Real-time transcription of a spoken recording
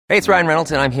Hey, it's Ryan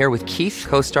Reynolds, and I'm here with Keith,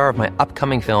 co-star of my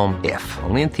upcoming film, If,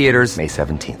 only in theaters May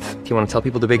 17th. Do you want to tell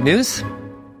people the big news?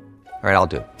 All right, I'll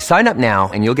do it. Sign up now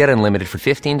and you'll get unlimited for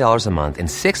 $15 a month and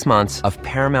 6 months of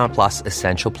Paramount Plus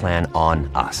Essential Plan on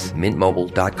us.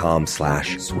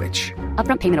 MintMobile.com/switch.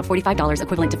 Upfront payment of $45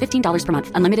 equivalent to $15 per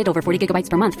month. Unlimited over 40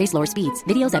 gigabytes per month. Face lower speeds.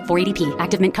 Videos at 480p.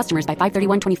 Active Mint customers by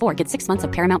 531.24 get 6 months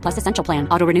of Paramount Plus Essential Plan.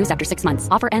 Auto renews after 6 months.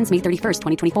 Offer ends May 31st,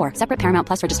 2024. Separate Paramount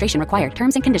Plus registration required.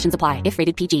 Terms and conditions apply if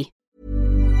rated PG.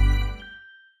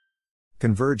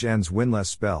 Converge ends winless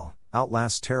spell,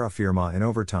 outlasts Terrafirma in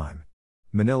overtime.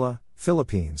 Manila,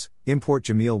 Philippines, import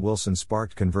Jameel Wilson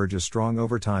sparked Converge's strong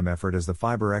overtime effort as the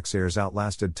Fiber Xers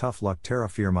outlasted tough luck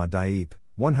Terrafirma Daip,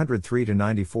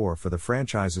 103-94 for the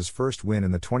franchise's first win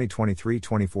in the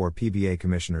 2023-24 PBA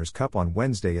Commissioner's Cup on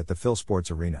Wednesday at the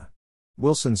PhilSports Arena.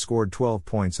 Wilson scored 12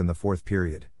 points in the fourth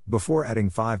period, before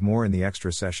adding 5 more in the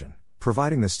extra session,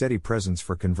 providing the steady presence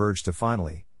for Converge to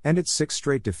finally end its 6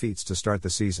 straight defeats to start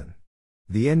the season.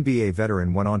 The NBA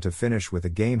veteran went on to finish with a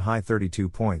game-high 32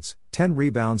 points, 10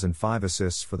 rebounds and 5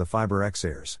 assists for the Fiber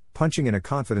Xers, punching in a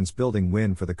confidence-building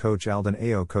win for the Coach Alden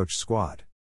Ao-coached squad.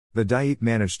 The Daip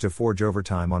managed to forge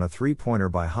overtime on a three-pointer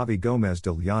by Javi Gomez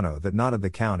de Llano that knotted the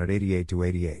count at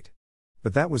 88-88.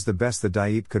 But that was the best the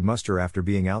Daip could muster after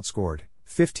being outscored,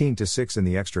 15-6 in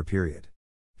the extra period.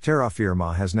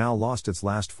 Terrafirma has now lost its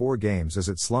last 4 games as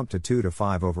it slumped to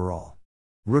 2-5 overall.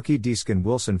 Rookie Deskin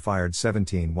Wilson fired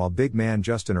 17 while big man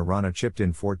Justin Arana chipped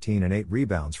in 14 and 8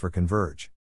 rebounds for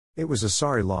Converge. It was a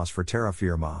sorry loss for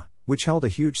Terrafirma, which held a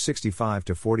huge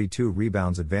 65-42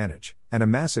 rebounds advantage, and a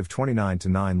massive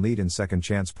 29-9 lead in second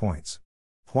chance points.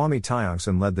 Hwami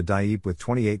Tyongson led the Daip with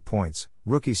 28 points,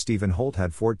 rookie Stephen Holt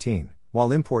had 14,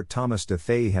 while import Thomas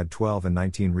DeThey had 12 and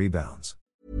 19 rebounds.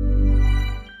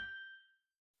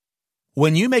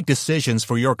 When you make decisions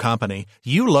for your company,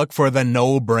 you look for the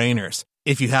no-brainers.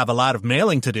 If you have a lot of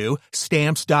mailing to do,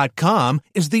 Stamps.com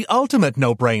is the ultimate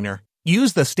no-brainer.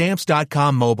 Use the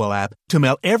Stamps.com mobile app to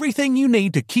mail everything you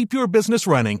need to keep your business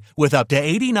running with up to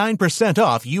 89%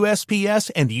 off USPS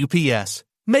and UPS.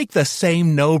 Make the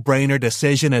same no-brainer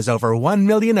decision as over 1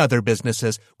 million other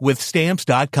businesses with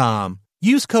Stamps.com.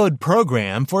 Use code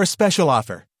PROGRAM for a special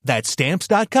offer. That's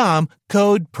Stamps.com,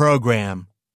 code PROGRAM.